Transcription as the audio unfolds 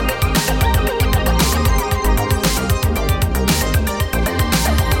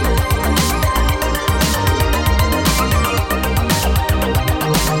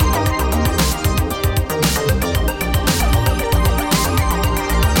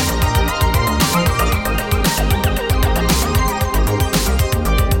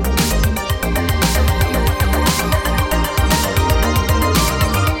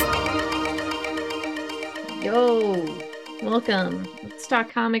welcome. Let's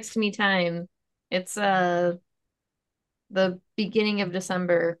talk comics to me time. It's the beginning of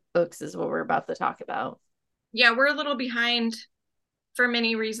December books is what we're about to talk about. Yeah, we're a little behind for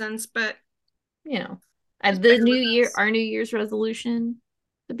many reasons, but You know, just the bear new with year, us. our New Year's resolution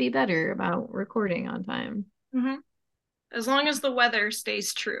to be better about recording on time. hmm As long as the weather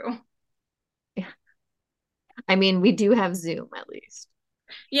stays true. Yeah. I mean, we do have Zoom at least.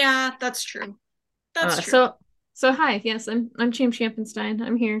 Yeah, that's true. That's Uh, true. so so hi, yes, I'm James Champenstein.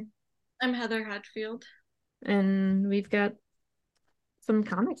 I'm here, I'm Heather Hadfield. and we've got some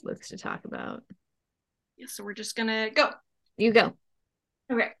comic books to talk about. Yeah, so we're just gonna go. You go.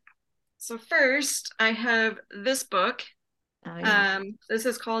 Okay. So first, I have this book. Oh yeah. This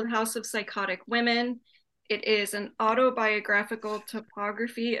is called House of Psychotic Women. It is an autobiographical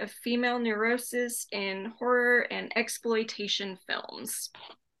topography of female neurosis in horror and exploitation films.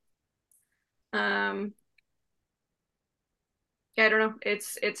 Um, yeah, I don't know.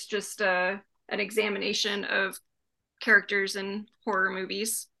 It's just an examination of characters in horror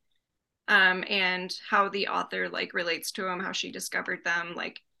movies, and how the author like relates to them, how she discovered them,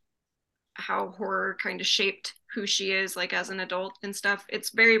 like how horror kind of shaped who she is like as an adult and stuff.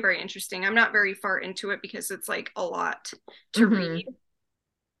 It's very very interesting. I'm not very far into it because it's like a lot to Mm-hmm. read.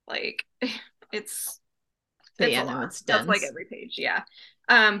 Like it's So it's yeah, a lot. no, it's That's like dense. every page, yeah.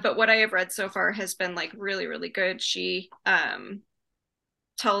 But what I have read so far has been like really really good. She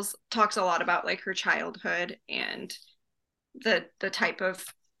talks a lot about like her childhood and the type of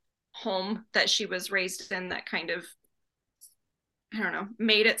home that she was raised in that kind of, I don't know,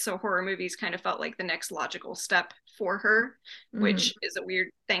 made it so horror movies kind of felt like the next logical step for her, Mm-hmm. which is a weird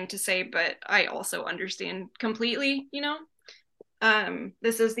thing to say, but I also understand completely.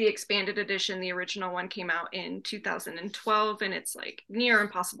 This is the expanded edition. The original one came out in 2012 and it's like near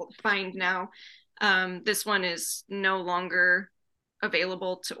impossible to find now. This one is no longer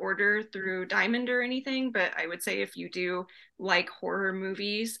available to order through Diamond or anything, but I would say if you do like horror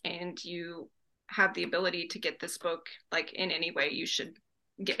movies and you have the ability to get this book like in any way, you should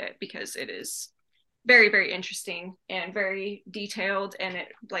get it because it is very very interesting and very detailed, and it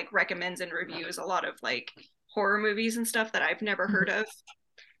like recommends and reviews a lot of like horror movies and stuff that I've never heard of.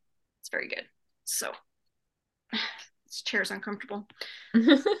 It's very good. So this chair's uncomfortable.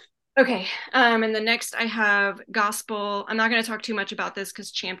 Okay. And the next I have Gospel. I'm not going to talk too much about this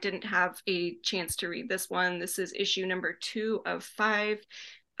because Champ didn't have a chance to read this one. This is issue number 2 of 5.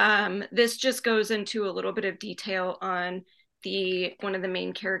 This just goes into a little bit of detail on the one of the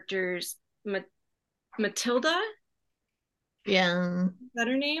main characters, Matilda. Yeah. Is that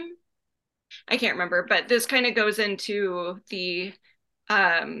her name? I can't remember, but this kind of goes into the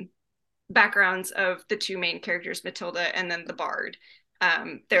um, backgrounds of the two main characters, Matilda and then the Bard.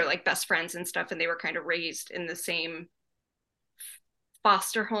 They're like best friends and stuff, and they were kind of raised in the same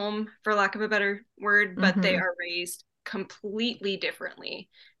foster home, for lack of a better word, but they Mm-hmm. are raised completely differently.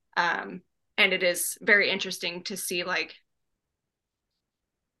 Um, and it is very interesting to see like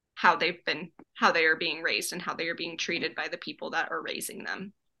how they are being raised and how they are being treated by the people that are raising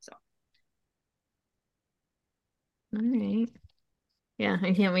them. So All right. Yeah,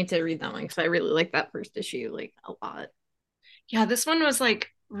 I can't wait to read that one because I really like that first issue like a lot. yeah, this one was like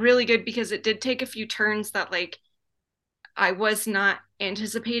really good because it did take a few turns that like I was not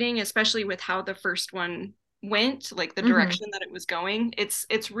anticipating, especially with how the first one went, like the Mm-hmm. direction that it was going.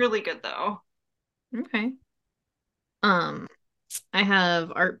 It's really good though. Okay. Um, I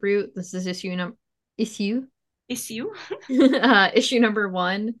have Art Brute. This is issue Issue. issue number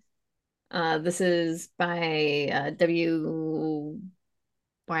 1. This is by W.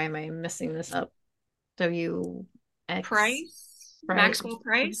 Why am I messing this up? W X Price, right Maxwell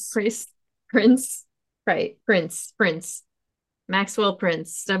Price. Prince Prince right Prince Maxwell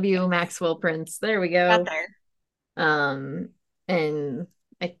Prince W Maxwell Prince. There we Got go. there. Um, and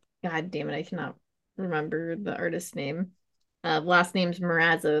I, God damn it, I cannot remember the artist's name. Last name's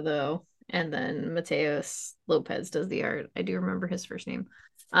Marazzo though, and then Mateos Lopez does the art. I do remember his first name.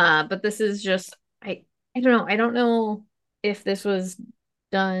 But this is just I don't know. I don't know if this was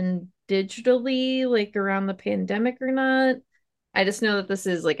done digitally like around the pandemic or not. I just know that this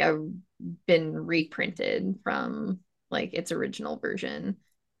is like a been reprinted from like its original version,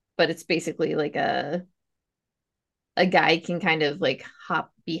 but it's basically like a guy can kind of like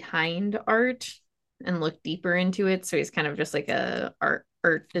hop behind art and look deeper into it. So he's kind of just like a art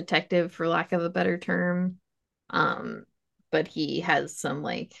detective for lack of a better term. Um, but he has some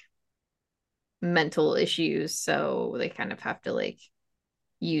like mental issues, so they kind of have to like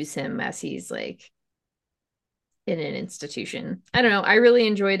use him as he's like in an institution. I don't know. I really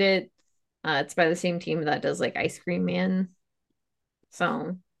enjoyed it. It's by the same team that does like Ice Cream Man.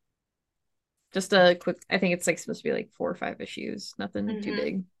 So just a quick, I think it's like supposed to be like 4 or 5 issues, nothing too Mm-hmm.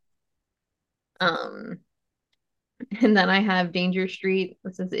 big. Um, and then I have Danger Street.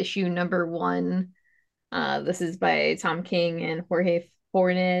 This is issue number 1. This is by Tom King and Jorge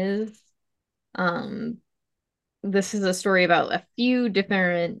Fornes. Um, this is a story about a few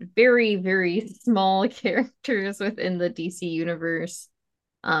different, very, very small characters within the DC universe.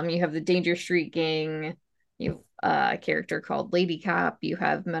 You have the Danger Street gang. You have a character called Lady Cop. You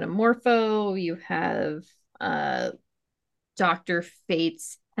have Metamorpho. You have uh, Dr.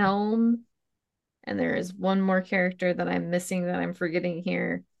 Fate's Helm. And there is one more character that I'm missing that I'm forgetting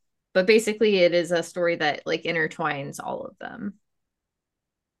here. But basically, it is a story that like intertwines all of them.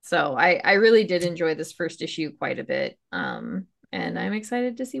 So I really did enjoy this first issue quite a bit. And I'm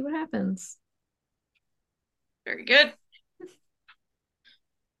excited to see what happens. Very good.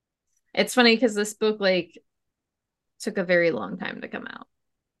 It's funny because this book like took a very long time to come out.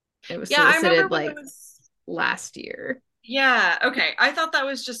 It was Yeah, I remember solicited when it like was. last year. Yeah, okay. I thought that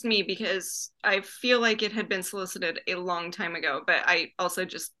was just me because I feel like it had been solicited a long time ago, but I also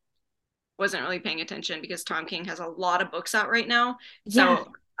just wasn't really paying attention because Tom King has a lot of books out right now. Yeah. So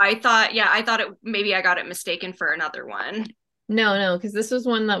I thought, yeah, I thought it maybe I got it mistaken for another one. No, no, because this was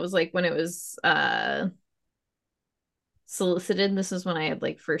one that was like when it was solicited. This is when I had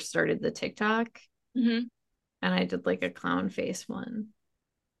like first started the TikTok Mm-hmm. and I did like a clown face one.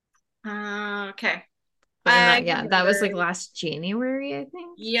 Okay. And I that, can yeah, that was like remember. last January, I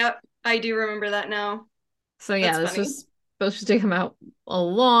think. Yep, I do remember that now. So yeah, That's this funny. was supposed to come out a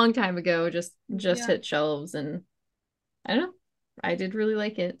long time ago, just Yeah. hit shelves and I don't know. I did really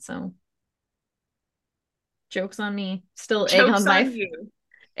like it, so jokes on me. Still Joke's on you.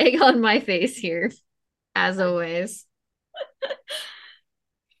 egg on my face here, as always.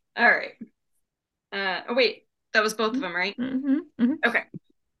 All right. Oh wait, that was both of them, right? Mm-hmm, mm-hmm. Okay.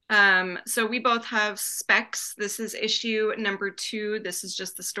 So we both have Specs. This is issue number 2. This is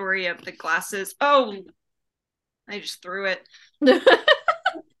just the story of the glasses. Oh, I just threw it.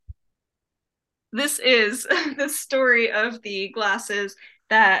 This is the story of the glasses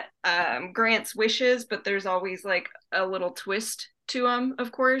that grants wishes, but there's always like a little twist to them,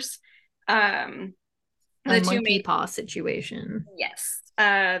 of course. Um, A the two monkey main, paw situation. yes,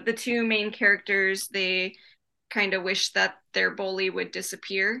 the two main characters, they kind of wish that their bully would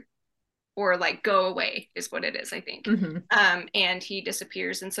disappear or like go away is what it is, I think. Mm-hmm. And he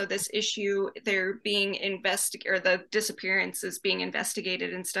disappears, and so this issue they're being investigated, or the disappearance is being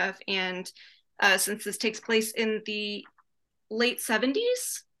investigated and stuff. And since this takes place in the late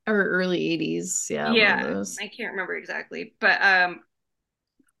 70s, Or early 80s. Yeah, one of yeah, those. I can't remember exactly, but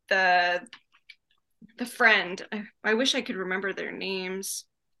the the friend, I wish I could remember their names.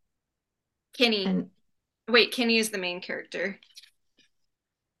 Kenny, And wait, Kenny is the main character.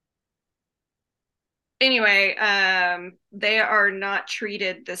 Anyway, they are not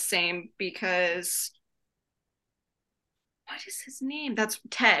treated the same because what is his name? That's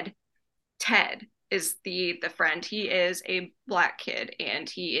Ted. Ted is the friend. He is a black kid and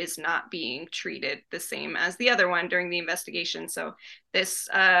he is not being treated the same as the other one during the investigation. So this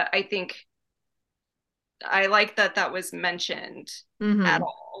I think I like that that was mentioned at mm-hmm.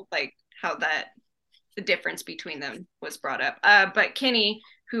 all, like how that the difference between them was brought up. But Kenny,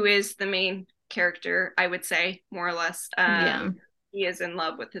 who is the main character, I would say more or less, Yeah. he is in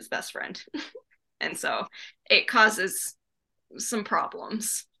love with his best friend, and so it causes some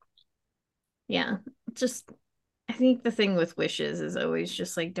problems. Yeah. Just I think the thing with wishes is always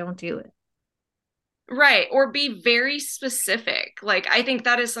just like don't do it. Right, or be very specific. Like I think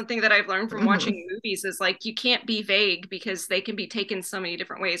that is something that I've learned from Mm-hmm. watching movies is like you can't be vague because they can be taken so many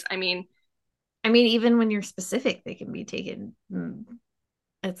different ways. I mean, I mean, even when you're specific, they can be taken.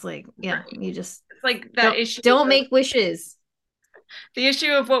 It's like, yeah, right. you just It's like that don't issue don't of make wishes. the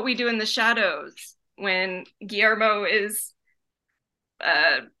issue of what we do in the shadows when Guillermo is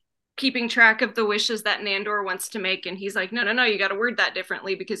uh keeping track of the wishes that Nandor wants to make, and he's like, no, no, no, you got to word that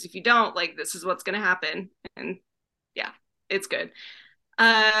differently because if you don't, like, this is what's going to happen. And yeah, it's good.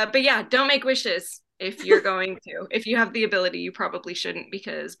 But yeah, don't make wishes if you're going to. If you have the ability, you probably shouldn't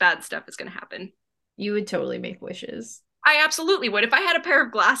because bad stuff is going to happen. You would totally make wishes. I absolutely would. If I had a pair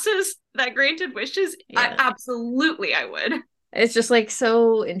of glasses that granted wishes, I Yeah. absolutely I would. It's just like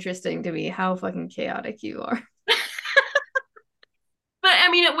so interesting to me how fucking chaotic you are. But I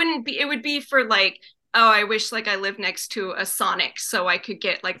mean, it wouldn't be. It would be for like, oh, I wish like I lived next to a Sonic so I could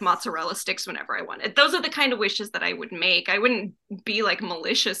get like mozzarella sticks whenever I wanted. Those are the kind of wishes that I would make. I wouldn't be like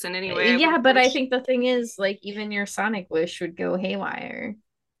malicious in any way. I Yeah, wouldn't but I wish. think the thing is, like, even your Sonic wish would go haywire.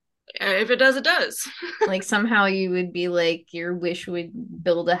 If it does, it does. Like somehow you would be like your wish would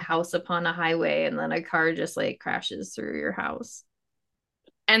build a house upon a highway and then a car just like crashes through your house.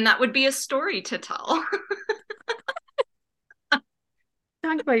 And that would be a story to tell.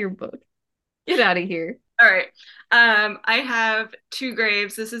 Talk about your book. Get out of here. All right. I have two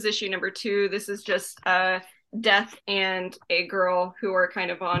graves. This is issue number two. This is just Death and a girl who are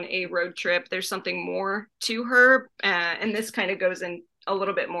kind of on a road trip. There's something more to her, and this kind of goes in a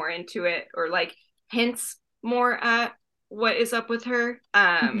little bit more into it, or like hints more at what is up with her.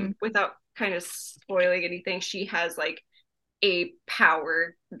 Mhm. Without kind of spoiling anything, she has like a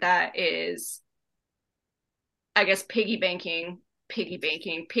power that is, I guess, piggybacking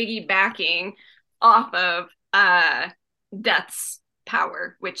off of Death's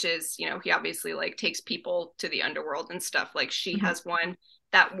power, which is, he obviously like takes people to the underworld and stuff. Like she Mhm. has one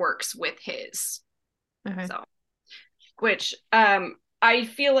that works with his. Okay. So, which I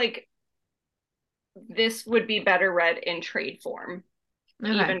feel like this would be better read in trade form,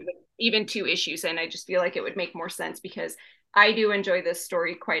 Okay. even two issues in. I just feel like it would make more sense because I do enjoy this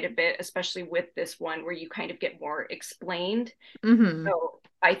story quite a bit, especially with this one where you kind of get more explained. Mm-hmm. So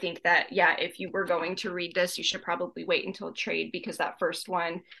I think that, yeah, if you were going to read this, you should probably wait until trade, because that first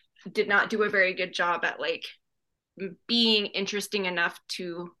one did not do a very good job at like being interesting enough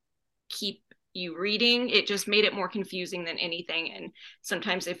to keep you reading. It just made it more confusing than anything. And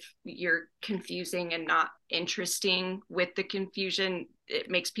sometimes if you're confusing and not interesting with the confusion, it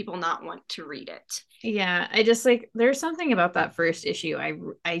makes people not want to read it. Yeah, I just like there's something about that first issue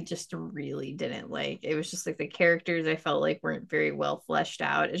I just really didn't like. It was just like the characters I felt like weren't very well fleshed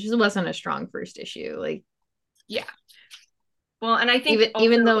out. It just wasn't a strong first issue. Like Yeah. Well, and I think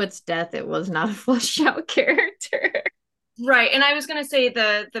even also, though it's Death, it was not a fleshed out character. right, and I was gonna say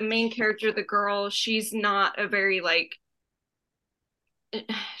the main character, the girl, she's not a very like,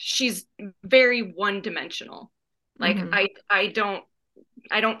 she's very one dimensional. Like Hmm.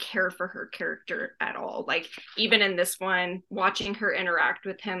 I don't care for her character at all. Like even in this one, watching her interact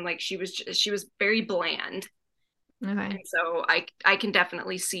with him, like she was very bland. Okay. And so I can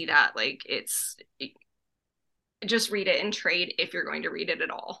definitely see that. Like just read it in trade if you're going to read it at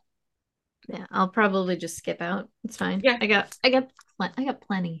all. Yeah, I'll probably just skip out. It's fine. Yeah. I got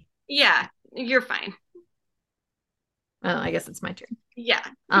plenty. Yeah, you're fine. Oh, I guess it's my turn. Yeah.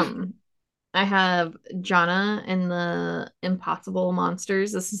 Um, I have Jonna and the Impossible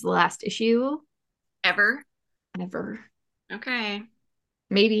Monsters. This is the last issue Ever. ever. Okay.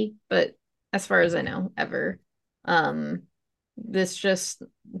 Maybe, but as far as I know, ever. Um, this just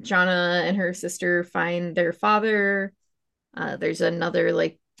Jonna and her sister find their father. There's another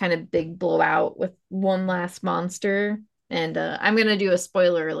like kind of big blowout with one last monster. And I'm gonna do a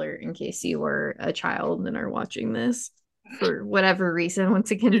spoiler alert in case you were a child and are watching this for whatever reason.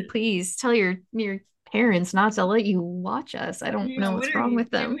 Once again, please tell your parents not to let you watch us. I don't Yeah, know what what's are wrong you with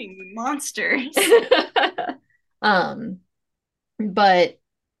them. doing, monsters? um, but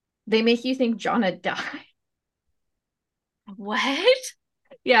they make you think Jonna died. What?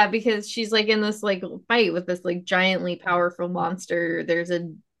 Yeah, because she's like in this like fight with this like giantly powerful monster. There's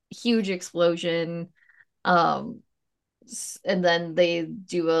a huge explosion. Um, and then they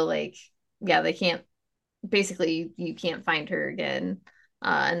do a like, yeah, they can't basically you can't find her again.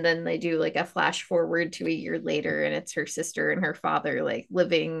 And then they do like a flash forward to a year later, and it's her sister and her father like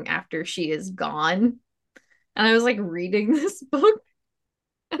living after she is gone. And I was like reading this book,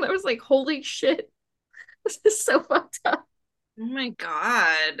 and I was like, holy shit, this is so fucked up. Oh my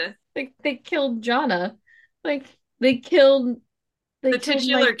God. Like they killed Jonna. Like they killed they The killed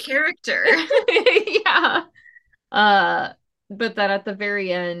titular my character. yeah. Uh but then at the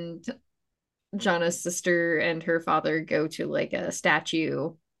very end, Jonna's sister and her father go to like a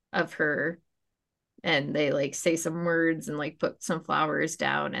statue of her and they like say some words and like put some flowers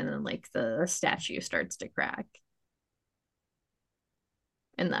down and then like the statue starts to crack.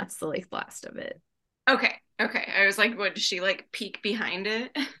 And that's the like last of it. Okay. Okay. I was like, what, does she like peek behind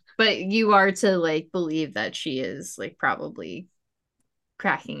it? But you are to like believe that she is like probably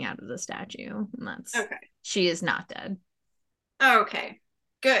cracking out of the statue. And that's Okay. she is not dead. Okay.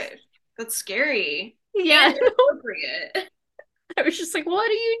 Good. That's scary Yeah, and inappropriate. I was just like, what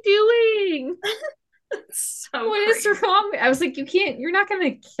are you doing? So What is crazy. wrong? I was like, you can't, you're not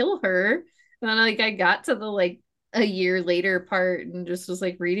gonna kill her. And then like I got to the like a year later part and just was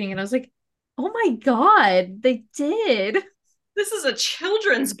like reading and I was like, oh my God, they did. This is a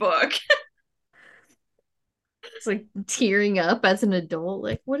children's book. It's like tearing up as an adult.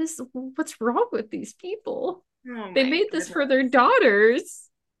 Like, what's wrong with these people? Oh They my made this for their goodness. daughters.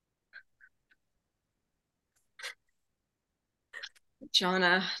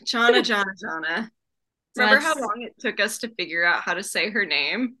 Jonna. Remember how That's long it took us to figure out how to say her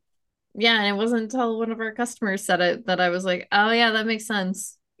name? yeah, and it wasn't until one of our customers said it that I was like, oh yeah, that makes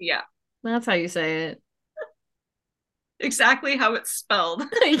sense. Yeah, That's how you say it. exactly how it's spelled.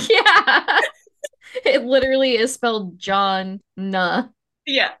 Yeah. It literally is spelled John Nah.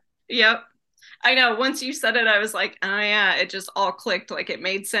 Yeah, yep. I know. Once you said it, I was like, oh yeah, it just all clicked. Like it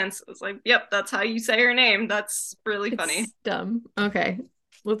made sense. It was like, yep, that's how you say her name. That's really funny. It's dumb. Okay.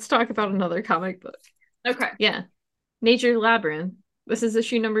 Let's talk about another comic book. Okay. Yeah. Nature's Labyrinth. This is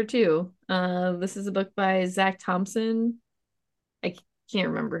issue number 2. This is a book by Zach Thompson. I can't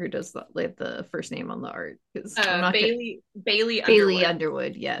remember who does the first name on the art because I'm not good. Bailey Bailey Underwood.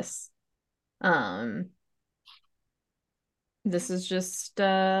 Underwood, yes. Um, this is just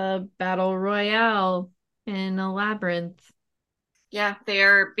a battle royale in a labyrinth. Yeah, they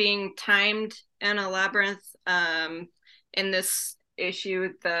are being timed in a labyrinth. In this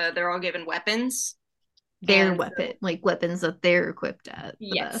issue, they're all given weapons, Their and weapon, like weapons that they're equipped at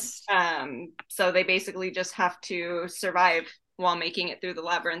the yes. best. So they basically just have to survive while making it through the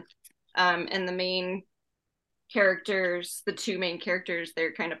labyrinth. And the main characters, the two main characters,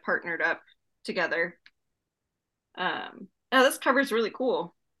 they're kind of partnered up together. Oh, this cover's really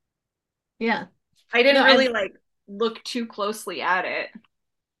cool. Yeah. I No, didn't really I like look too closely at it.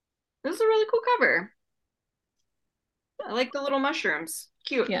 This is a really cool cover. I like the little mushrooms.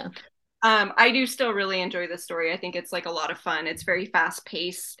 Cute. yeah. I do still really enjoy this story. I think it's like a lot of fun. It's very fast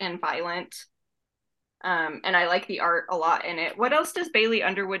paced and violent. And I like the art a lot in it. What else does Bailey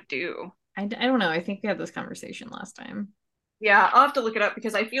Underwood do? I don't know. I think we had this conversation last time. Yeah, I'll have to look it up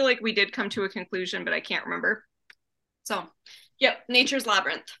because I feel like we did come to a conclusion, but I can't remember. So, yep, Nature's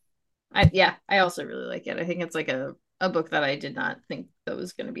Labyrinth. I also really like it. I think it's like a book that I did not think that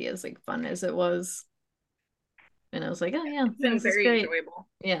was going to be as like fun as it was. And I was like, oh yeah, It's been this is very great. enjoyable.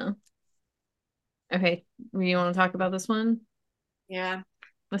 Yeah. Okay. You want to talk about this one? Yeah.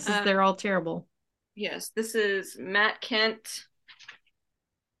 This is Uh, They're All Terrible. yes, this is Matt Kent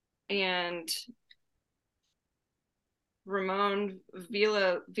and Ramon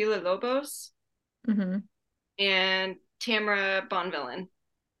Villalobos Mm-hmm. and Tamara Bonvillain,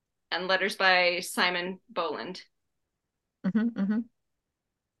 and letters by Simon Boland. Mm-hmm. Mm-hmm.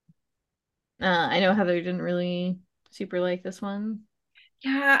 I know Heather didn't really super like this one.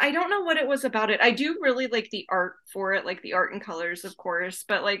 Yeah, I don't know what it was about it. I do really like the art for it, like the art and colors, of course,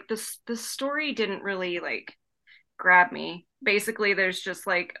 but like this the story didn't really like grab me. Basically, there's just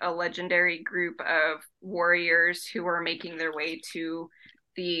like a legendary group of warriors who are making their way to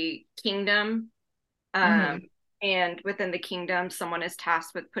the kingdom. Um, Mm-hmm. and within the kingdom, someone is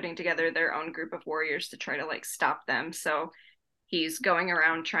tasked with putting together their own group of warriors to try to like stop them. So he's going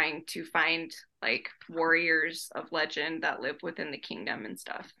around trying to find like warriors of legend that live within the kingdom and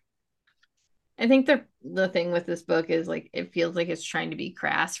stuff. I think the thing with this book is like it feels like it's trying to be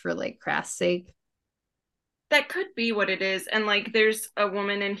crass for like crass sake. That could be what it is. And like there's a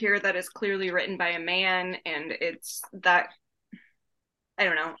woman in here that is clearly written by a man, and it's that I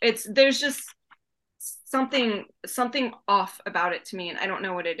don't know. It's there's just something off about it to me, and I don't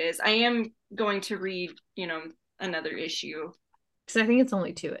know what it is. I am going to read, another issue. Because I think it's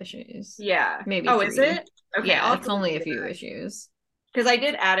only 2 issues, Yeah. maybe Oh, is 3. it? Okay, Yeah, I'll have it's to look only a into few that. issues. Because I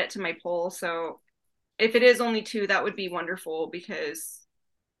did add it to my poll, so if it is only two, that would be wonderful because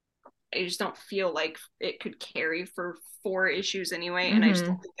I just don't feel like it could carry for 4 issues anyway, and I just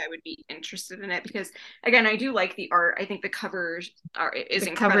don't Mm-hmm. think I would be interested in it because again, I do like the art. I think the covers are is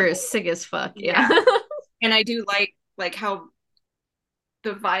The cover is incredible. sick as fuck. Yeah. Yeah. And I do like how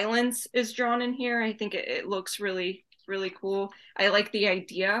the violence is drawn in here. I think it looks really cool. I like the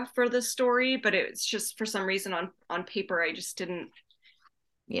idea for the story, but it's just for some reason on paper I just didn't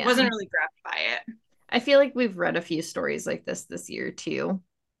Yeah. wasn't really grabbed by it. I feel like we've read a few stories like this year too,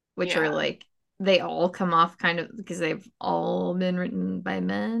 which are Yeah. like they all come off kind of because they've all been written by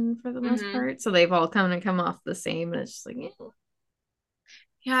men for the most Mm-hmm. part. So they've all kind of come off the same. And it's just like, eh.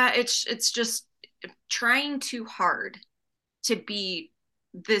 Yeah, it's just trying too hard to be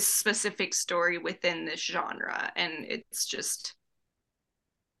this specific story within this genre, and it's just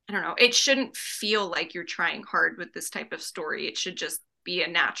I don't know. It shouldn't feel like you're trying hard with this type of story. It should just be a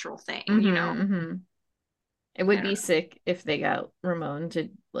natural thing. Mm-hmm, mm-hmm. It I would don't be know. sick if they got Ramon to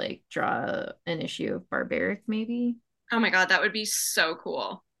like draw an issue of Barbaric, maybe. Oh my god, that would be so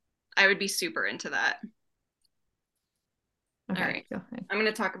cool. I would be super into that. All Okay, right. go ahead. I'm going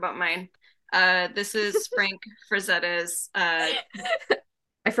to talk about mine. This is Frank Frazetta's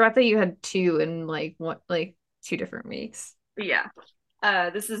I forgot that you had two in like what like 2 different weeks. yeah.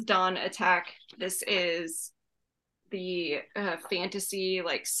 This is Dawn Attack. This is the fantasy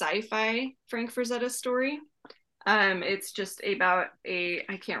like sci-fi Frank Frazetta story. It's just about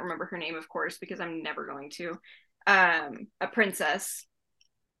I can't remember her name, of course, because I'm never going to. A princess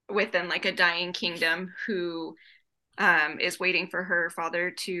within like a dying kingdom who is waiting for her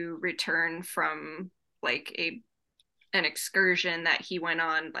father to return from like an excursion that he went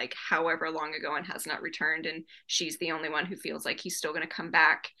on like however long ago and has not returned, and she's the only one who feels like he's still going to come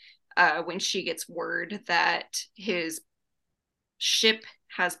back. When she gets word that his ship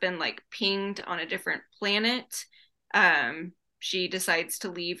has been like pinged on a different planet, she decides to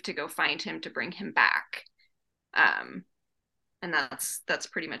leave to go find him to bring him back. Um, and that's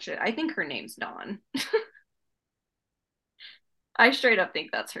pretty much it. I think her name's Dawn. I straight up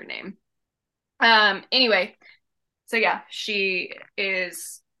think that's her name. Anyway, so yeah, she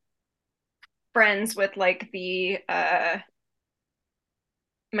is friends with like the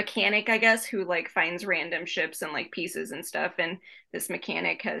mechanic, I guess, who like finds random ships and like pieces and stuff. And this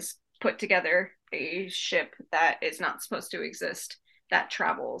mechanic has put together a ship that is not supposed to exist that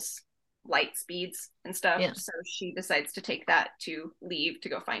travels light speeds and stuff. Yeah. So she decides to take that to leave to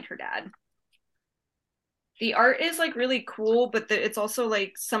go find her dad. The art is like really cool, but it's also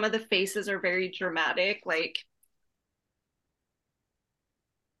like some of the faces are very dramatic. Like,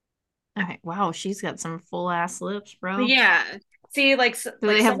 Okay. Wow, she's got some full ass lips, bro. yeah, see, Do like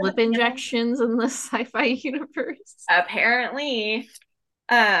they some have of the lip panels, injections in the sci-fi universe? apparently.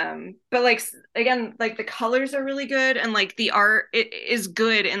 But like again, like the colors are really good, and like the art it is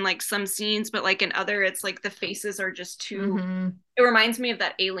good in like some scenes, but like in other, it's like the faces are just too. Mm-hmm. It reminds me of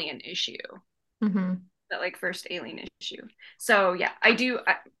that Alien issue, Mm-hmm. that like first Alien issue. So yeah,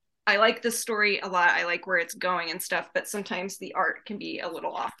 I like the story a lot. I like where it's going and stuff, but sometimes the art can be a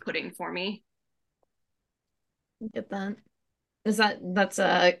little off-putting for me. Get that. Is that's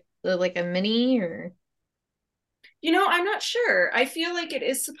a like a mini or You know, I'm not sure. I feel like it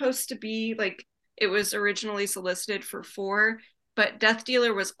is supposed to be like it was originally solicited for four, but Death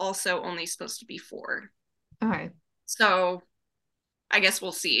Dealer was also only supposed to be four. okay. So I guess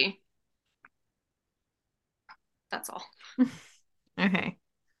we'll see. That's all. Okay.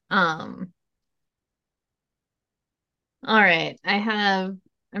 Um, all right.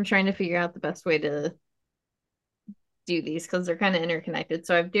 I'm trying to figure out the best way to do these because they're kind of interconnected.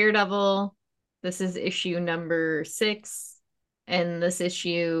 So I have Daredevil. This is issue number 6. And this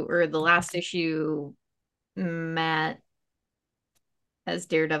issue, or the last issue, Matt as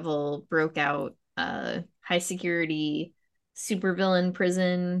Daredevil broke out high security supervillain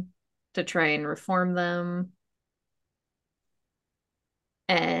prison to try and reform them.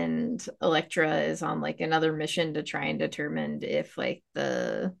 And Elektra is on like another mission to try and determine if like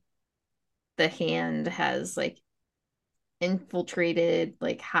the hand has like infiltrated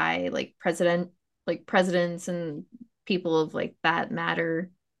like high like presidents and people of like that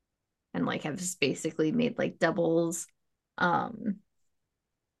matter and like have basically made like doubles. um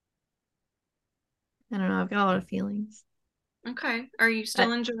I don't know, I've got a lot of feelings. Okay. Are you uh,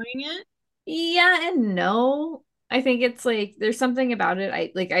 still enjoying it? yeah and no. I think it's like there's something about it.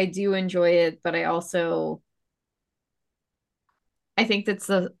 I do enjoy it, but I think that's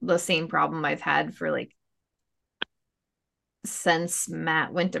the same problem I've had for like since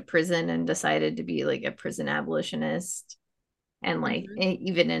Matt went to prison and decided to be like a prison abolitionist. And like Mm-hmm.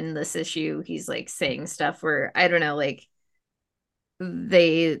 even in this issue, he's like saying stuff where I don't know, like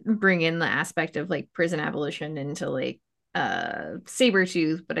they bring in the aspect of like prison abolition into like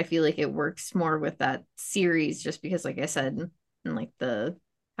Sabretooth, but I feel like it works more with that series just because like I said in like the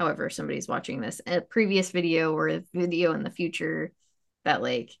however somebody's watching this a previous video or a video in the future that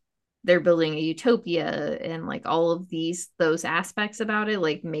like they're building a utopia and like all of those aspects about it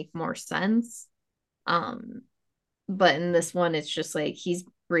like make more sense. um but in this one it's just like he's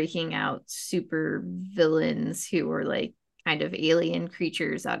breaking out super villains who are like kind of alien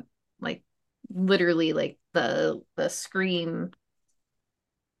creatures that like literally like the scream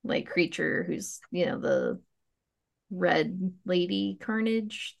like creature who's the red lady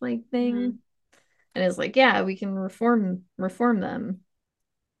carnage like Mm-hmm. thing, and is like yeah we can reform them.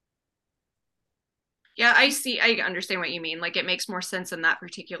 Yeah, I see. I understand what you mean. Like it makes more sense in that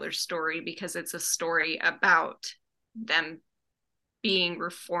particular story because it's a story about them being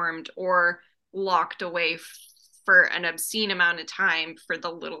reformed or locked away for an obscene amount of time for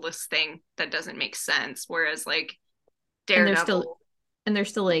the littlest thing that doesn't make sense. Whereas like and they're still Daredevil, and they're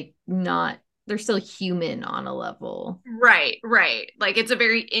still like not they're still human on a level. right, right. Like it's a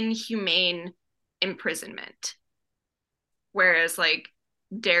very inhumane imprisonment. Whereas like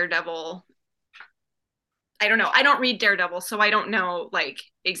Daredevil, I don't know. I don't read Daredevil, so I don't know like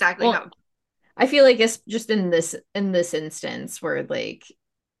exactly Well, how. I feel like it's just in this instance where like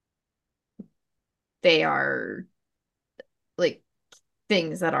they are like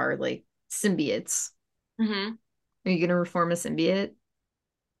things that are like symbiotes. Mm-hmm. Are you gonna reform a symbiote?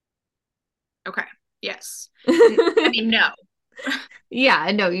 Okay. Yes. I mean, no. Yeah,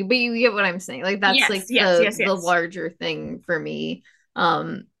 I know, but you get what I'm saying. Like that's Yes, like yes, the yes, the yes. larger thing for me.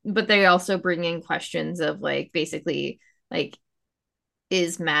 But they also bring in questions of like basically like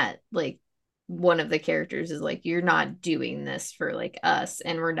is Matt like one of the characters is like you're not doing this for like us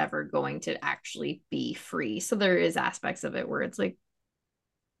and we're never going to actually be free. So there is aspects of it where it's like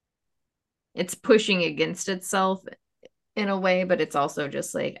it's pushing against itself in a way, but it's also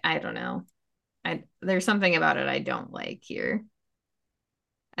just like I don't know. I there's something about it I don't like here,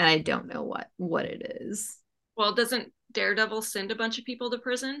 and I don't know what it is. Well, doesn't Daredevil send a bunch of people to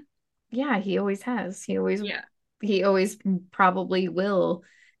prison? Yeah, he always has. Yeah. He always probably will.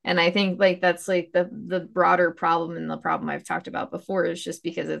 And I think like that's like the broader problem, and the problem I've talked about before is just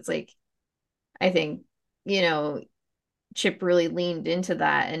because it's like I think, you know, Chip really leaned into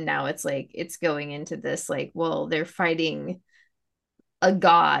that and now it's like it's going into this like, well, they're fighting a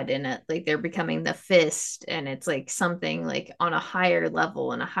god and it like they're becoming the fist and it's like something like on a higher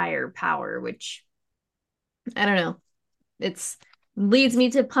level and a higher power, which I don't know. It's leads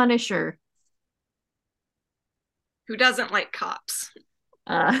me to Punisher. Who doesn't like cops?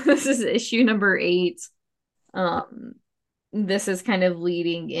 This is issue number 8. Um, this is kind of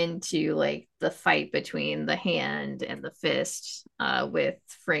leading into like the fight between the hand and the fist, with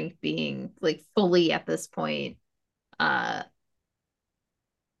Frank being like fully at this point, uh,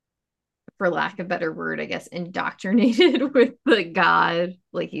 for lack of a better word, I guess, indoctrinated with the god.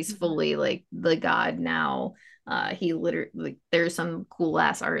 Like he's Mhm. fully like the god now. He literally like, there's some cool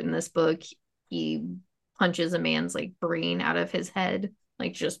ass art in this book. He punches a man's like brain out of his head,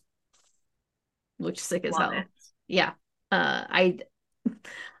 like just looks sick as Love it. hell. Yeah. I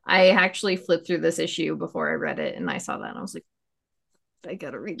I actually flipped through this issue before I read it and I saw that and I was like, I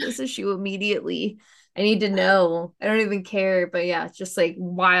gotta read this issue immediately. I need to know. I don't even care, but yeah, it's just like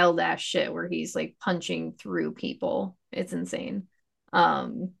wild ass shit where he's like punching through people. It's insane.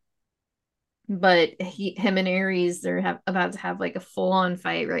 Um, but him and Ares, about to have like a full on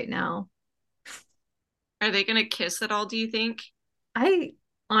fight right now. Are they gonna kiss at all, do you think? I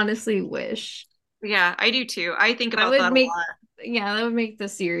honestly wish Yeah, I do too. I think that about would that a make, lot. yeah, that would make the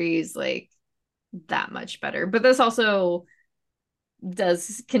series like that much better. But this also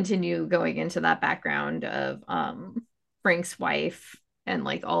does continue going into that background of Frank's wife and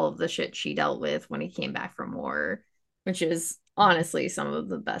like all of the shit she dealt with when he came back from war, which is honestly some of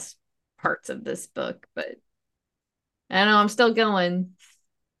the best parts of this book. But I don't know, I'm still going.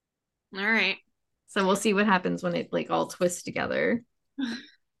 All right. So we'll see what happens when it like all twists together.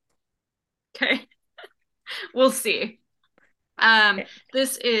 Okay. We'll see. Um,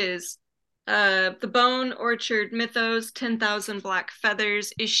 this is The Bone Orchard Mythos 10,000 Black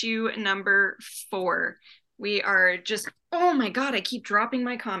Feathers, issue number 4. We are just, oh my God, I keep dropping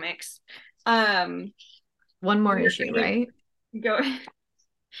my comics. Um, One more we're issue, going right? to go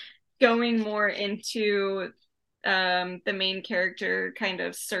going more into the main character kind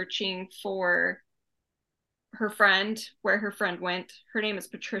of searching for her friend, where her friend went. Her name is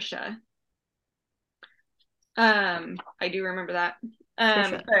Patricia. I do remember that.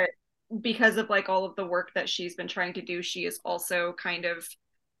 Trisha. But because of like all of the work that she's been trying to do, she is also kind of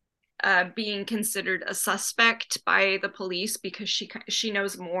being considered a suspect by the police because she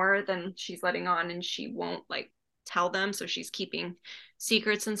knows more than she's letting on, and she won't like tell them, so she's keeping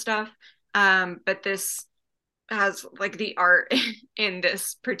secrets and stuff. But this has like the art in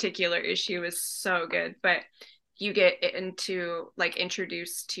this particular issue is so good, but you get into like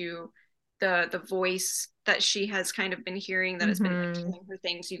introduced to the voice that she has kind of been hearing that has been like Mm-hmm. telling her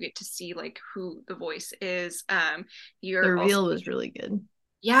things. You get to see like who the voice is. The You're also, reveal was really good.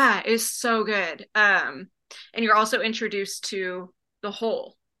 yeah, it's so good. And you're also introduced to the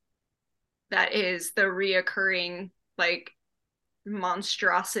Hole, that is the reoccurring like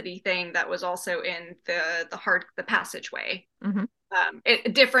monstrosity thing that was also in the passageway.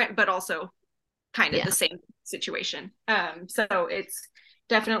 Mm-hmm. Different, but also kind of the Yeah. same situation. So it's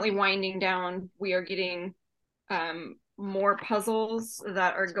definitely winding down. We are getting more puzzles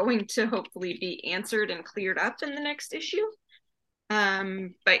that are going to hopefully be answered and cleared up in the next issue.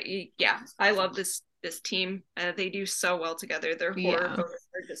 But yeah, I love this team. They do so well together. Their horror Yeah. photos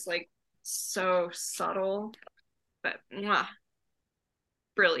are just like so subtle, but mwah,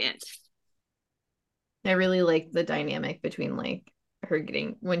 brilliant. I really like the dynamic between like her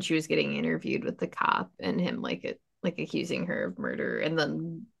getting when she was getting interviewed with the cop and him like accusing her of murder and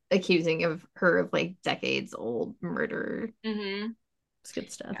then accusing of her of like decades old murder. Mm-hmm. It's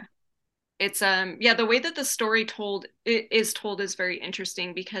good stuff. Yeah. It's yeah, the way that the story told it is told is very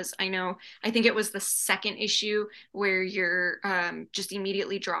interesting because I think it was the second issue where you're just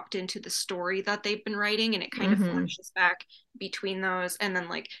immediately dropped into the story that they've been writing, and it kind of Mm-hmm. flashes back between those, and then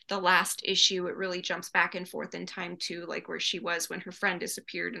like the last issue it really jumps back and forth in time to like where she was when her friend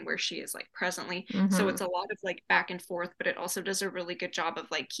disappeared and where she is like presently. So Mm-hmm. it's a lot of like back and forth, but it also does a really good job of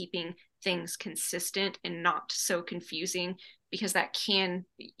like keeping things consistent and not so confusing, because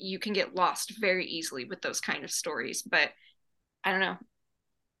you can get lost very easily with those kind of stories. But I don't know,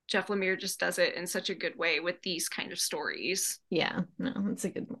 Jeff Lemire just does it in such a good way with these kind of stories. Yeah, no, it's a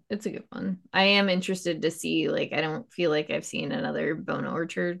good one. I am interested to see, like, I don't feel like I've seen another Bone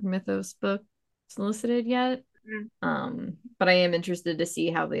Orchard Mythos book solicited yet. Mm. But I am interested to see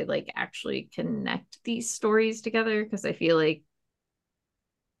how they like actually connect these stories together because I feel like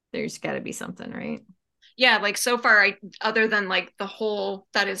there's got to be something, right? Yeah, like so far, I other than like the whole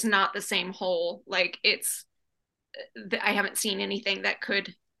that is not the same whole, like I haven't seen anything that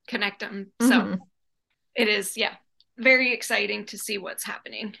could connect them. So Mm-hmm. it is, yeah, very exciting to see what's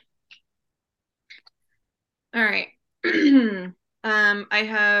happening. All right. I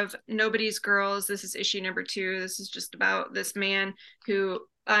have Nobody's Girls. This is issue number 2. This is just about this man who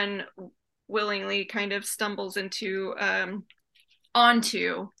unwillingly kind of stumbles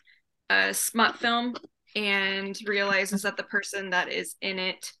onto a smut film and realizes that the person that is in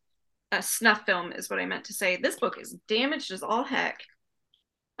it, a snuff film is what I meant to say. This book is damaged as all heck.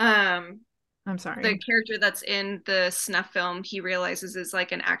 Um, I'm the sorry. character that's in the snuff film he realizes is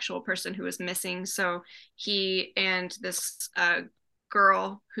like an actual person who is missing, so he and this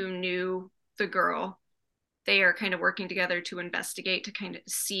girl who knew the girl, they are kind of working together to investigate to kind of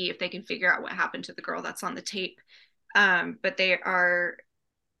see if they can figure out what happened to the girl that's on the tape. But they are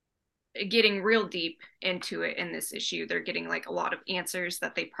getting real deep into it in this issue. They're getting like a lot of answers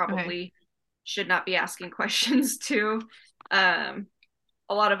that they Okay. probably should not be asking questions to. um,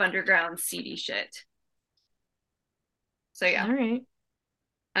 a lot of underground seedy shit. So yeah. All right.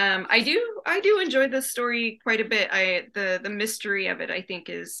 I do enjoy this story quite a bit. The mystery of it I think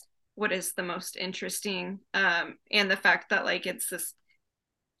is what is the most interesting. And the fact that like it's this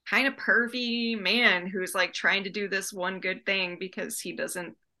kind of pervy man who's like trying to do this one good thing because he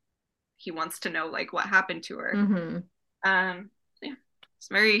wants to know like what happened to her. Mm-hmm. Yeah, it's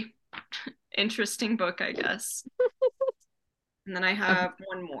a very interesting book, I guess. And then I Okay. have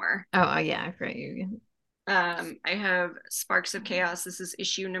one more. Oh, yeah, right. You I have Sparks of Chaos. This is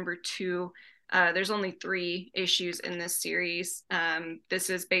issue number 2. There's only 3 issues in this series. This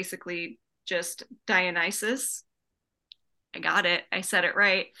is basically just Dionysus. I got it. I said it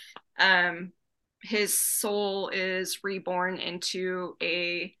right. Um, his soul is reborn into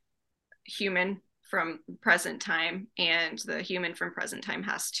a human from present time, and the human from present time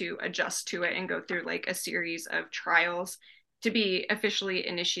has to adjust to it and go through like a series of trials to be officially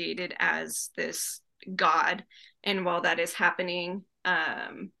initiated as this god. And while that is happening,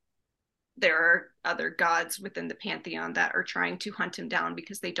 there are other gods within the pantheon that are trying to hunt him down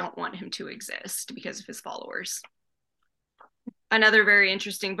because they don't want him to exist because of his followers. Another very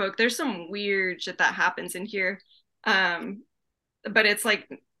interesting book. There's some weird shit that happens in here. Um, but it's like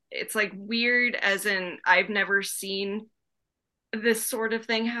weird as in I've never seen this sort of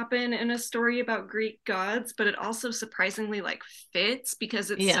thing happen in a story about Greek gods, but it also surprisingly like fits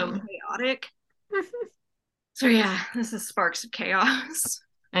because it's so yeah. chaotic. So yeah, this is Sparks of Chaos.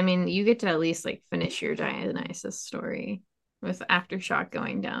 I mean, you get to at least like finish your Dionysus story with Aftershock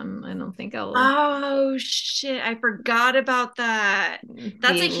going down. I don't think I'll Oh shit, I forgot about that. be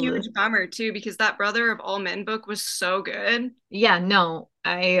That's a able huge to. bummer too, because that Brother of All Men book was so good. Yeah, no,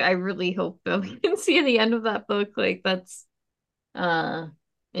 I really hope that we can see the end of that book. Like that's uh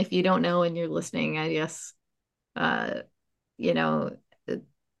if you don't know and you're listening, I guess uh you know,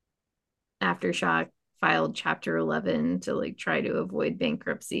 Aftershock filed chapter 11 to like try to avoid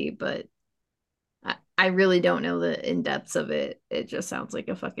bankruptcy, but I really don't know the in depths of it. It just sounds like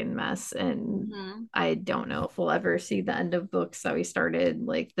a fucking mess. And Mm-hmm. I don't know if we'll ever see the end of books that we started,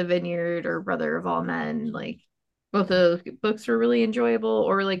 like The Vineyard or Brother of All Men. Like both of those books were really enjoyable,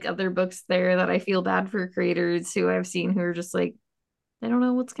 or like other books there that I feel bad for creators who I've seen who are just like, I don't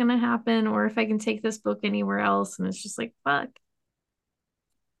know what's gonna happen or if I can take this book anywhere else. And it's just like, fuck.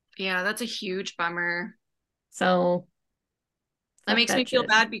 Yeah, that's a huge bummer. So That fuck makes me that feel shit.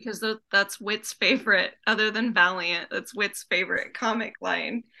 bad because that's Wit's favorite, other than Valiant. That's Wit's favorite comic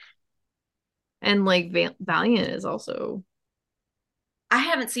line. And like Valiant is also I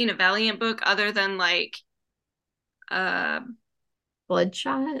haven't seen a Valiant book other than like uh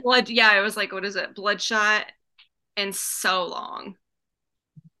Bloodshot. Blood, yeah, it was like, what is it? Bloodshot and so long.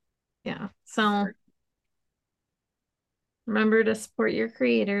 Yeah. So remember to support your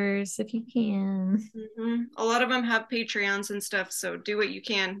creators if you can. A lot of them have Patreons and stuff, so do what you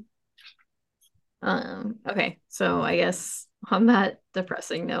can. Okay, so I guess on that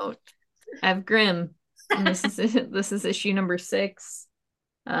depressing note, I have Grimm, and this is this is issue number 6.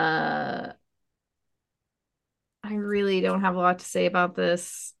 Uh, I really don't have a lot to say about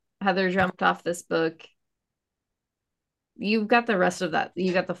this. Heather jumped off this book. You've got the rest of that.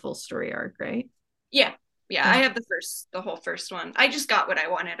 You got the full story arc, right? Yeah. Yeah, I Okay. have the whole first one. I just got what I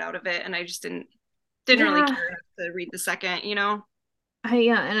wanted out of it and I just didn't really Yeah. care enough to read the second, you know?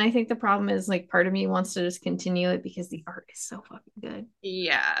 Yeah, and I think the problem is like part of me wants to just continue it because the art is so fucking good.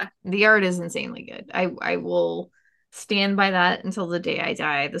 Yeah. The art is insanely good. I will stand by that until the day I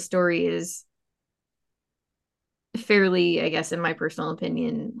die. The story is fairly, I guess, in my personal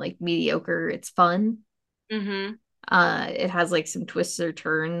opinion, like mediocre. It's fun. Mm-hmm. It has like some twists or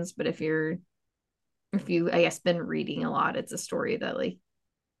turns, but if you, I guess, been reading a lot, it's a story that like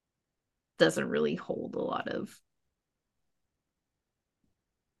doesn't really hold a lot of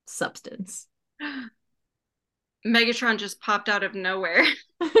substance. Megatron just popped out of nowhere.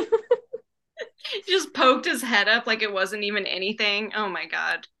 Just poked his head up like it wasn't even anything. Oh my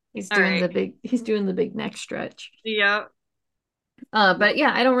God. All right. He's doing the big neck stretch. Yeah. But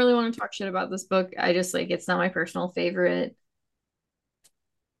yeah, I don't really want to talk shit about this book. I just like it's not my personal favorite.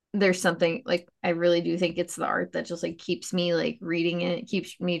 There's something like I really do think it's the art that just like keeps me like reading it,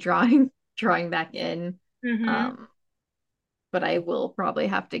 keeps me drawing back in. Mm-hmm. Um, but I will probably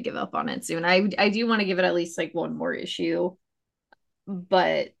have to give up on it soon. I do want to give it at least like one more issue,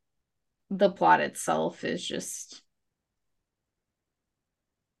 but the plot itself is just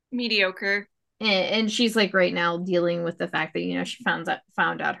Mediocre. and she's like right now dealing with the fact that she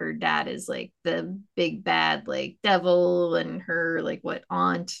found out her dad is like the big bad like devil and her like what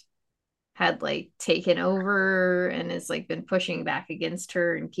aunt had like taken over and has like been pushing back against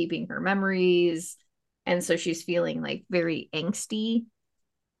her and keeping her memories, and so she's feeling like very angsty.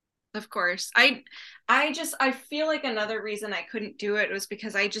 Of course. I feel like another reason I couldn't do it was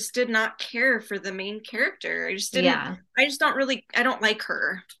because I just did not care for the main character. Yeah, I just don't really I don't like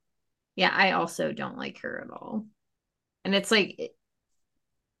her. yeah, I also don't like her at all, and it's like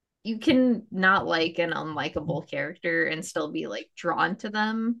you can not like an unlikable character and still be like drawn to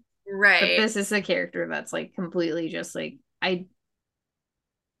them, but Right. this is a character that's like completely just like I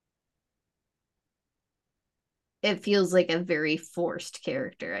it feels like a very forced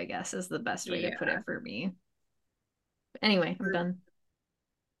character, I guess is the best way to put Yeah. it for me. Anyway, I'm done.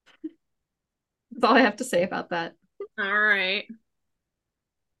 That's all I have to say about that. All right.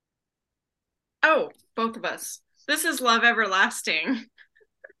 Oh, both of us. This is Love Everlasting.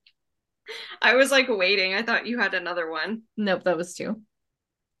 I was like waiting. I thought you had another one. Nope, that was 2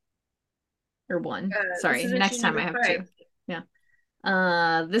 or 1. This Sorry, is issue next time I number have 2. 5.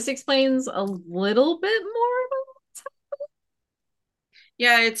 Yeah. This explains a little bit more about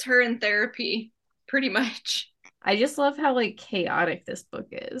Yeah, it's her in therapy, pretty much. I just love how like chaotic this book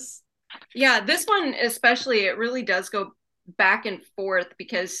is. Yeah, this one especially, it really does go back and forth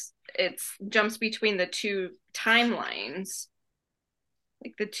because it's jumps between the two timelines,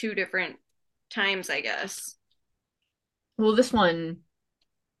 like the two different times, I guess. Well,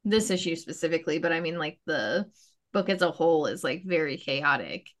 this issue specifically, but I mean like the book as a whole is like very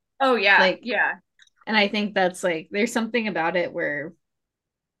chaotic. Oh yeah, Like, yeah. and I think that's like there's something about it where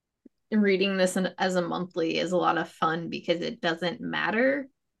reading this as a monthly is a lot of fun because it doesn't matter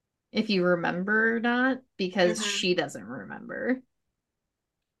if you remember or not because Hmm. she doesn't remember.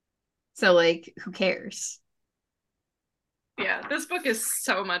 So like who cares? Yeah, this book is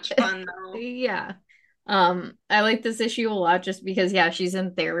so much fun though. Yeah. I like this issue a lot just because yeah, she's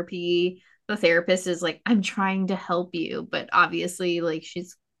in therapy. The therapist is like, I'm trying to help you, but obviously like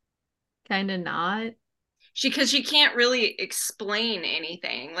she's kind of not. Because she can't really explain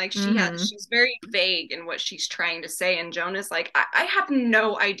anything. Like Mm-hmm. she's very vague in what she's trying to say, and Jonah's like, I have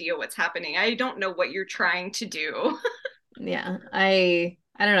no idea what's happening. I don't know what you're trying to do. Yeah. I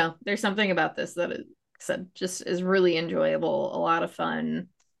don't know. There's something about this that it said just is really enjoyable, a lot of fun.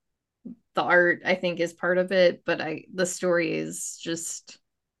 The art I think is part of it, but I the story is just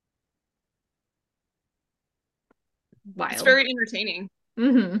It's wild. very entertaining.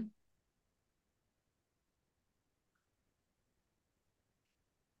 Mm-hmm.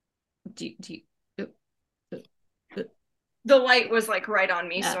 Do you, uh, uh, uh, The light was like right on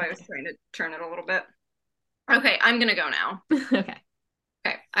me, so I was okay. trying to turn it a little bit. Okay, I'm gonna go now. Okay.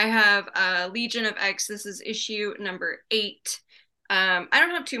 Okay, I have Legion of X. This is issue number 8. I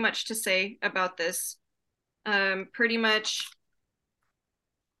don't have too much to say about this. Pretty much,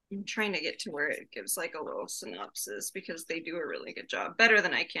 I'm trying to get to where it gives like a little synopsis because they do a really good job, better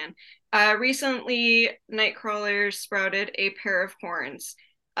than I can. Recently, Nightcrawler sprouted a pair of horns.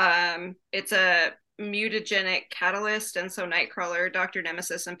 It's a mutagenic catalyst, and so Nightcrawler, Dr.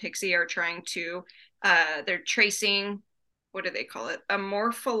 Nemesis, and Pixie are trying to, they're tracing, what do they call it? A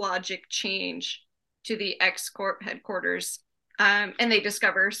morphologic change to the X Corp headquarters. And they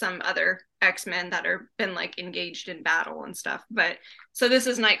discover some other X-Men that are been like engaged in battle and stuff. But so this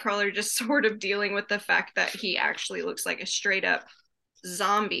is Nightcrawler just sort of dealing with the fact that he actually looks like a straight up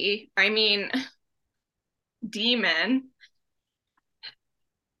zombie. I mean, demon.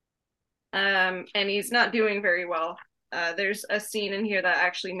 And he's not doing very well. There's a scene in here that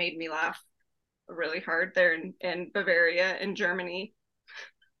actually made me laugh really hard. They're in Bavaria in Germany,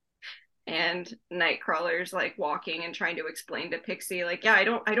 and Nightcrawler's like walking and trying to explain to Pixie like, yeah, I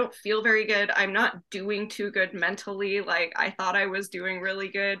don't feel very good. I'm not doing too good mentally. Like I thought I was doing really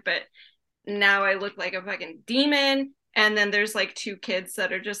good, but now I look like a fucking demon. And then there's like two kids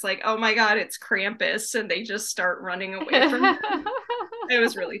that are just like, oh my god, it's Krampus, and they just start running away from him. It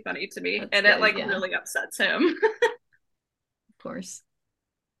was really funny to me, That's and it good, like yeah, of really upsets him. course.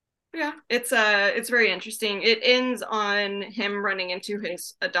 Yeah, it's very interesting. It ends on him running into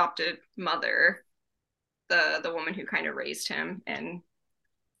his adopted mother, the woman who kind of raised him and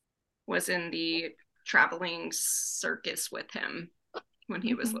was in the traveling circus with him when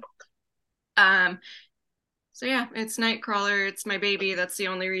he was Okay. little. Um, so yeah, it's Nightcrawler. It's my baby. That's the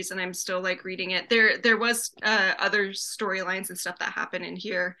only reason I'm still like reading it. There was other storylines and stuff that happen in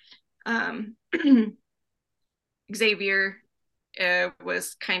here. Um, Xavier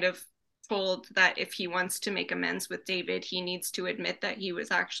was kind of told that if he wants to make amends with David, he needs to admit that he was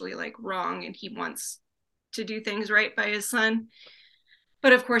actually like wrong and he wants to do things right by his son.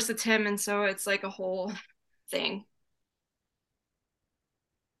 But of course, it's him, and so it's like a whole thing.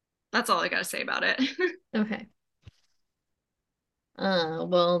 That's all I gotta say about it. Okay.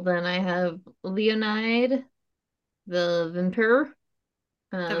 Well, then I have Leonide, the Vampire.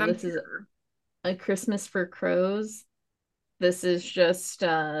 The This is vampire. A Christmas for Crows. This is just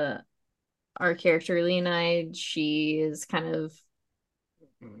our character Leonide. She is kind of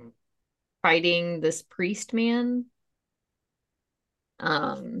fighting this priest man.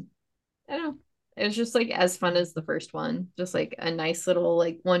 I don't know. It was just like as fun as the first one. Just like a nice little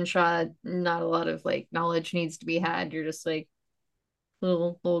like one shot. Not a lot of like knowledge needs to be had. You're just like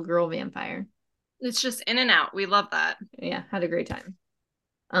little girl vampire. It's just in and out. We love that. Yeah, had a great time.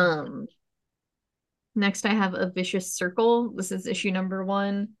 Um, Next I have A Vicious Circle. This is issue number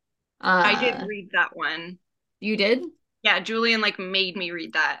one. I did Uh, read that one. you did? Yeah, Julian like made me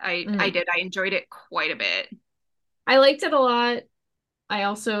read that. I Mm. did. I enjoyed it quite a bit. I liked it a lot. I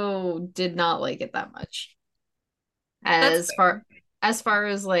also did not like it that much. That's As fair. far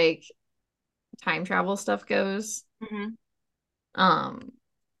as like time travel stuff goes, Mm-hmm. um,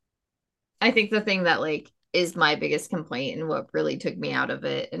 I think the thing that like is my biggest complaint and what really took me out of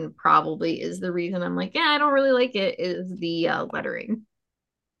it, and probably is the reason I'm like, yeah, I don't really like it, is the lettering.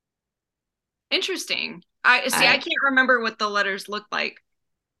 Interesting. I see. I I can't remember what the letters look like.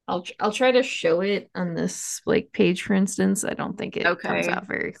 I'll try to show it on this like page, for instance. I don't think it comes Okay. out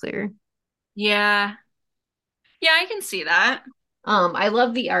very clear. Yeah. Yeah, I can see that. I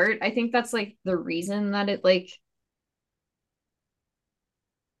love the art. I think that's like the reason that it like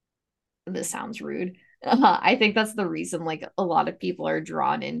this sounds rude. I think that's the reason like a lot of people are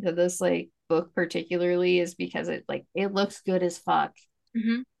drawn into this like book particularly is because it like it looks good as fuck.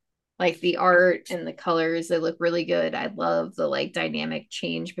 Mm-hmm. Like the art and the colors, they look really good. I love the like dynamic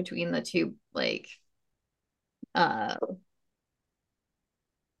change between the two uh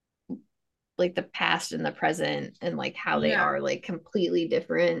like the past and the present and like how they Yeah. are like completely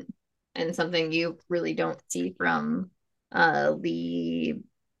different and something you really don't see from Lee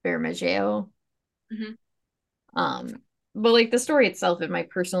Bermejo. Mm-hmm. Um, but like the story itself, in my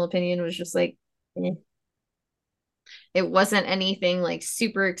personal opinion, was just like eh. It wasn't anything like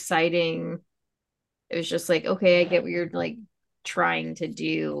super exciting. It was just like, okay, I get what you're like trying to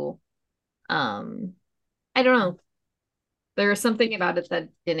do. Um, I don't know. There was something about it that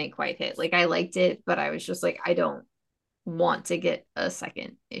didn't quite hit. Like I liked it, but I was just like, I don't want to get a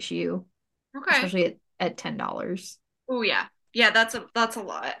second issue, Okay. especially at $10. Oh yeah. Yeah, that's a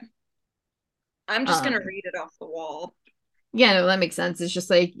lot. I'm just gonna Um, read it off the wall. yeah, no, that makes sense. It's just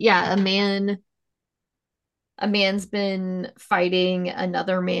like, yeah, a man's been fighting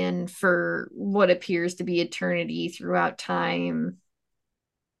another man for what appears to be eternity throughout time.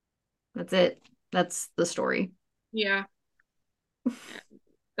 That's it. That's the story. Yeah.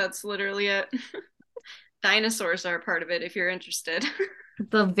 That's literally it. Dinosaurs are a part of it if you're interested.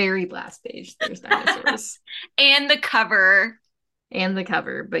 The very last page, there's dinosaurs And the cover. and the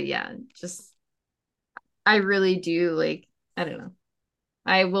cover. But yeah, just I really do like, I don't know.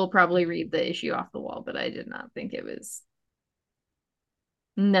 I will probably read the issue off the wall, but I did not think it was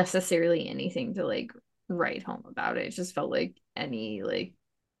necessarily anything to like write home about. It just felt like any like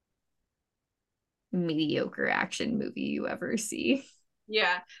mediocre action movie you ever see.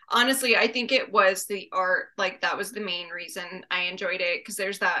 Yeah. Honestly, I think it was the art. Like that was the main reason I enjoyed it because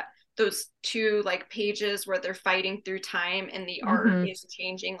there's that those two like pages where they're fighting through time and the art Mm-hmm. is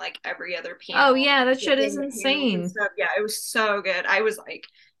changing like every other Oh panel yeah, that shit is within the panels and insane. stuff. Yeah, it was so good. I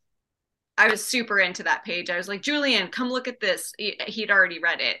was super into that page. I was like, Julian, come look at this. He'd already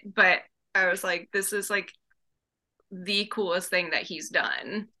read it, but I was like, this is like the coolest thing that he's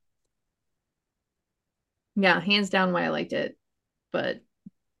done. Yeah, hands down why I liked it. But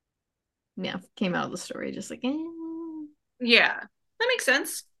yeah, came out of the story just like, Yeah, that makes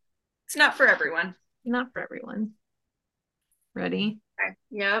sense. It's not for everyone. not for everyone. Ready? Okay.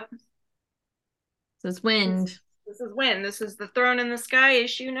 Yep. This is This, Wind. this is when. This is the Throne in the Sky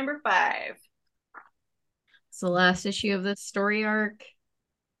issue number 5. It's the last issue of this story arc.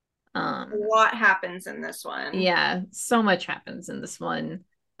 A Um, lot happens in this one. yeah, so much happens in this one.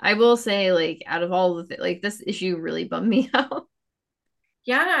 I will say, like, out of all the like this issue really bummed me out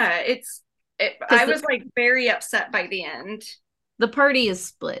Yeah, because I was like very upset by the end. the party is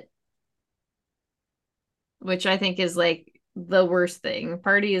split, which I think is like the worst thing.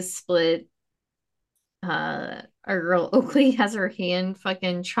 Party is split. Our girl Oakley has her hand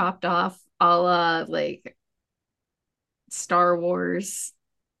fucking chopped off, a la like Star Wars.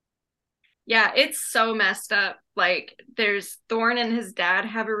 Yeah, it's so messed up. Like, there's Thorn and his dad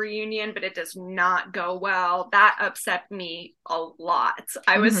have a reunion, but it does not go well. That upset me a lot.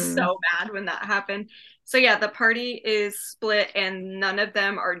 I was Hmm. so mad when that happened. So, yeah, the party is split and none of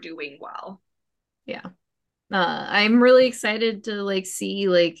them are doing well. Yeah. I'm really excited to like see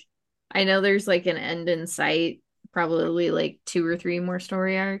like I know there's like an end in sight, probably like two or three more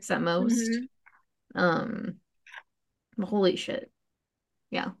story arcs at most. Mm-hmm. Um, holy shit.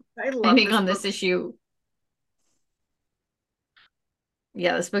 Yeah. I I love think this on book. this issue,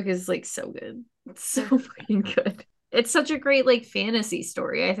 yeah, this book is like so good. It's so fucking good. It's such a great like fantasy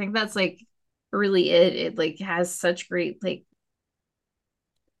story. I think that's like really it. It like has such great like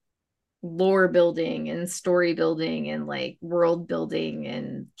lore building and story building and like world building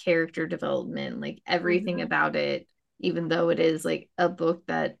and character development, like everything Mm-hmm. about it, even though it is like a book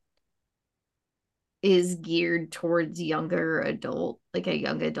that is geared towards younger adult, like a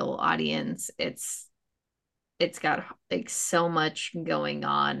young adult audience. It's got like so much going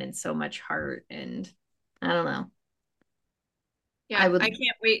on and so much heart and I don't know. I Yeah, I would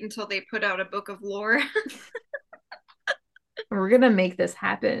can't wait until they put out a book of lore. we're gonna make this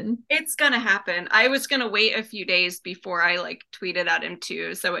happen. It's gonna happen. I was gonna wait a few days before I like tweeted at him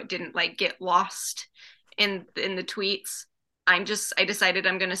too, so it didn't like get lost in the tweets. I decided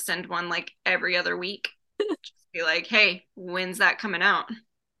I'm gonna send one like every other week. Just be like, hey, when's that coming out?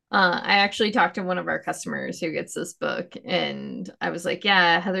 I actually talked to one of our customers who gets this book, and I was like,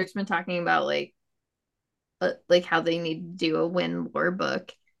 "Yeah, Heather's been talking about like how they need to do a Win lore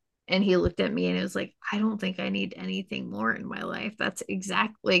book." And he looked at me and it was like, I don't think I need anything more in my life. That's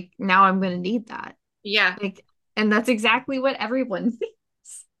exact like now I'm gonna need that. Yeah. Like, and that's exactly what everyone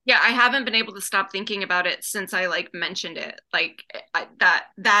needs. Yeah, I haven't been able to stop thinking about it since I like mentioned it. Like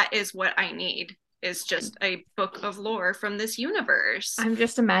that is what I need is just a book of lore from this universe. I'm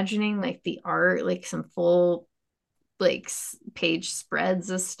just imagining like the art, like some full like page spreads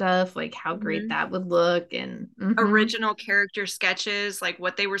of stuff, like how great Mm-hmm. that would look. And Original character sketches, like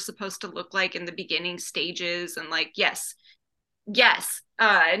what they were supposed to look like in the beginning stages, and like yes, yes,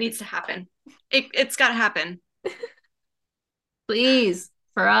 it needs to happen. It's got to happen. please,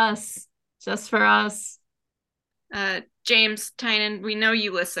 for us, just for us. James Tynan, we know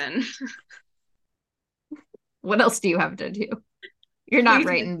you listen. What else do you have to do? You're not Please make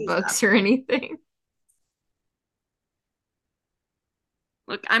writing this books or happen. anything.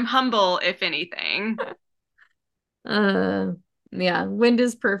 Look, I'm humble, if anything. Uh, yeah, Wind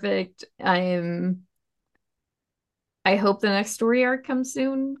is perfect. I hope the next story arc comes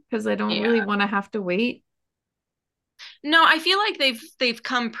soon because I don't really Yeah. want to have to wait. No, I feel like they've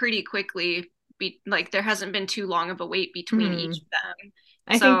come pretty quickly. Like there hasn't been too long of a wait between Hmm. each of them.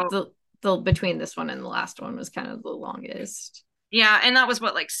 I think So the between this one and the last one was kind of the longest. yeah, and that was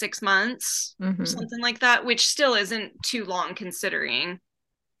what like 6 months, Hmm. something like that, which still isn't too long considering.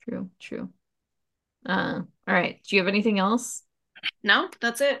 True, true. All right. Do you have anything else? No,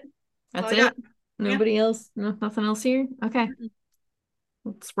 that's it. That's all That's I got. it? Yeah. Nobody else? No, nothing else here? Okay. Mm-mm.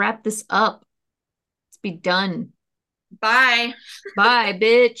 Let's wrap this up. Let's be done. Bye. Bye,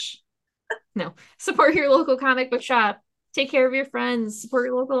 bitch. No. Support your local comic book shop. Take care of your friends. Support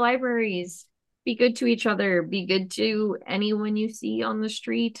your local libraries. Be good to each other. Be good to anyone you see on the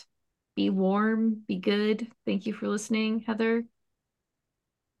street. Be warm. Be good. Thank you for listening, Heather.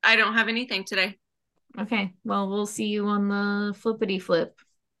 I don't have anything today. Okay. Well, we'll see you on the flippity flip.